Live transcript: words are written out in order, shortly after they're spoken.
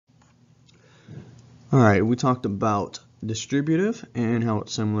Alright, we talked about distributive and how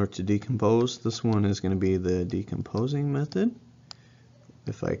it's similar to decompose. This one is going to be the decomposing method,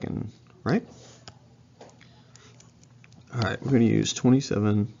 if I can, right? Alright, we're going to use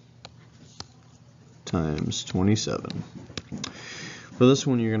 27 times 27. For this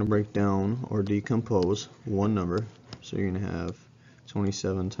one, you're going to break down or decompose one number. So you're going to have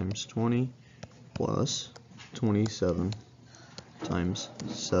 27 times 20 plus 27 times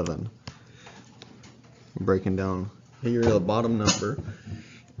 7. Breaking down here the bottom number,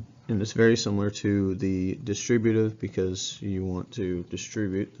 and it's very similar to the distributive because you want to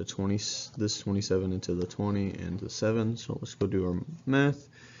distribute the 27 into the 20 and the 7. So let's go do our math.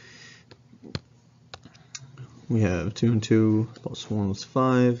 We have 2 and 2 plus 1 is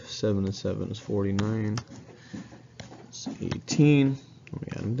 5, 7 and 7 is 49, it's 18. We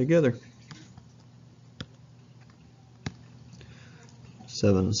add them together.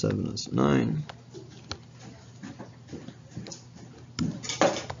 7 and 7 is 9.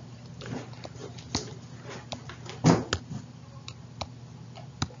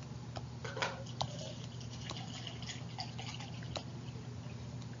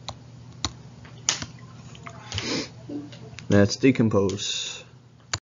 That's decompose.